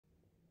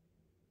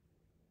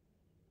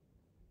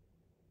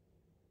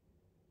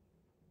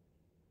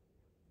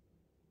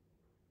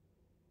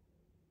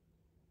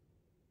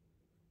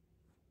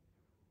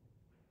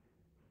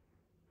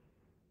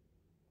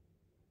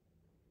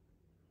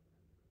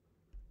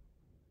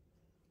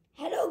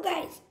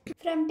Hello guys,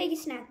 from Techie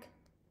Snack.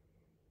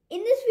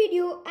 In this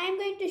video, I am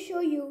going to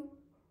show you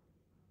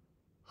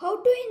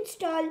how to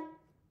install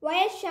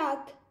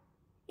Wireshark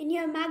in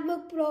your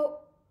MacBook Pro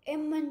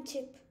M1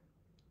 chip.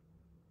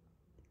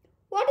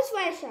 What is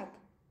Wireshark?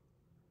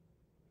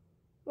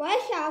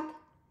 Wireshark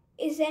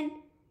is a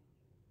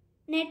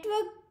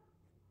network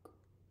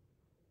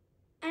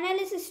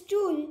analysis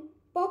tool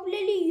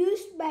popularly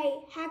used by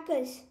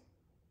hackers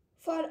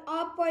for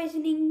ARP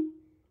poisoning,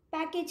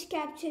 package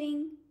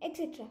capturing,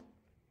 etc.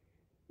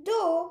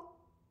 Though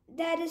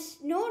there is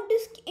no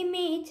disk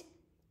image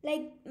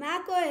like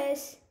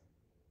macOS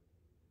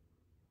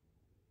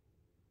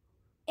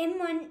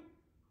M1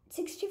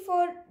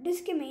 64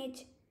 disk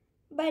image,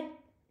 but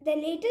the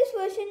latest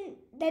version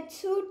that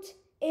suits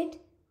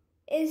it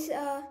is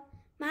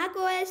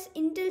macOS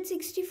Intel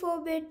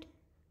 64-bit.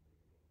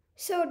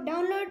 So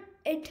download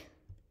it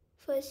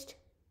first.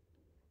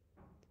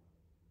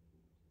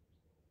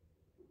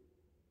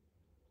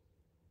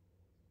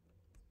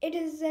 It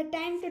is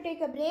time to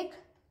take a break.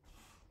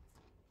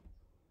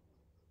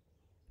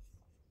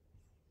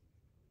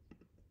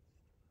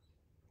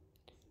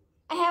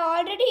 I have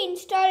already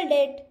installed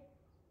it,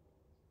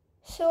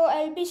 so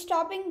I'll be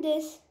stopping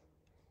this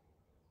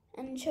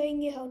and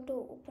showing you how to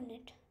open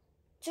it.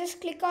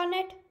 Just click on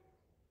it.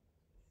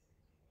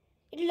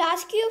 It will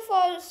ask you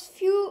for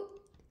few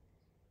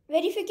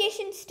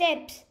verification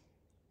steps.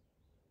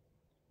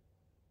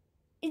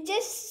 You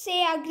just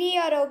say agree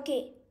or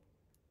OK.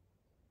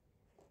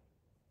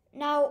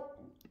 Now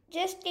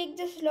just take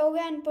this logo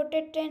and put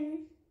it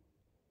in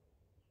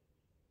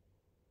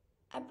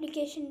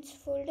applications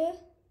folder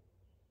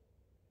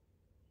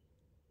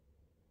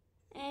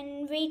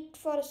and wait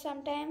for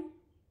some time,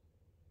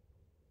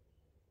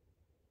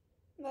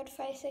 about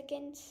 5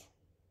 seconds.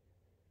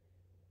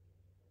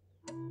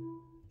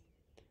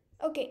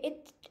 Okay,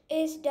 it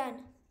is done.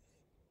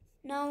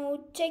 Now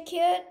check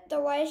here, the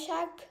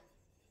Wireshark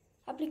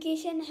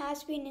application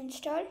has been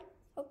installed.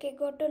 Okay,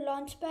 go to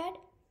Launchpad.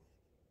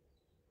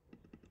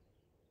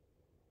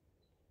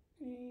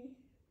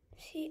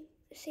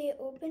 Say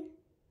open.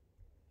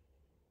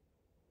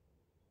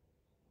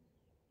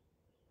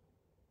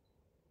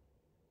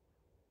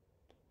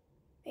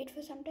 Wait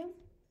for some time.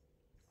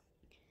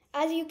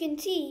 As you can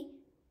see,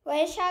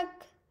 Wireshark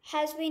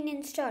has been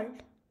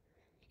installed.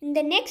 In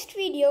the next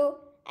video,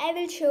 I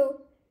will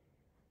show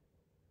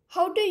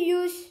how to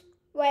use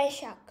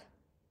Wireshark.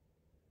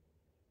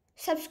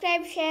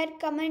 Subscribe, share,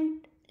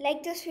 comment,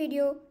 like this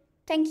video.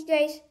 Thank you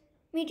guys.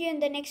 Meet you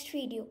in the next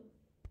video.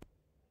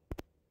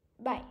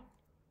 Bye.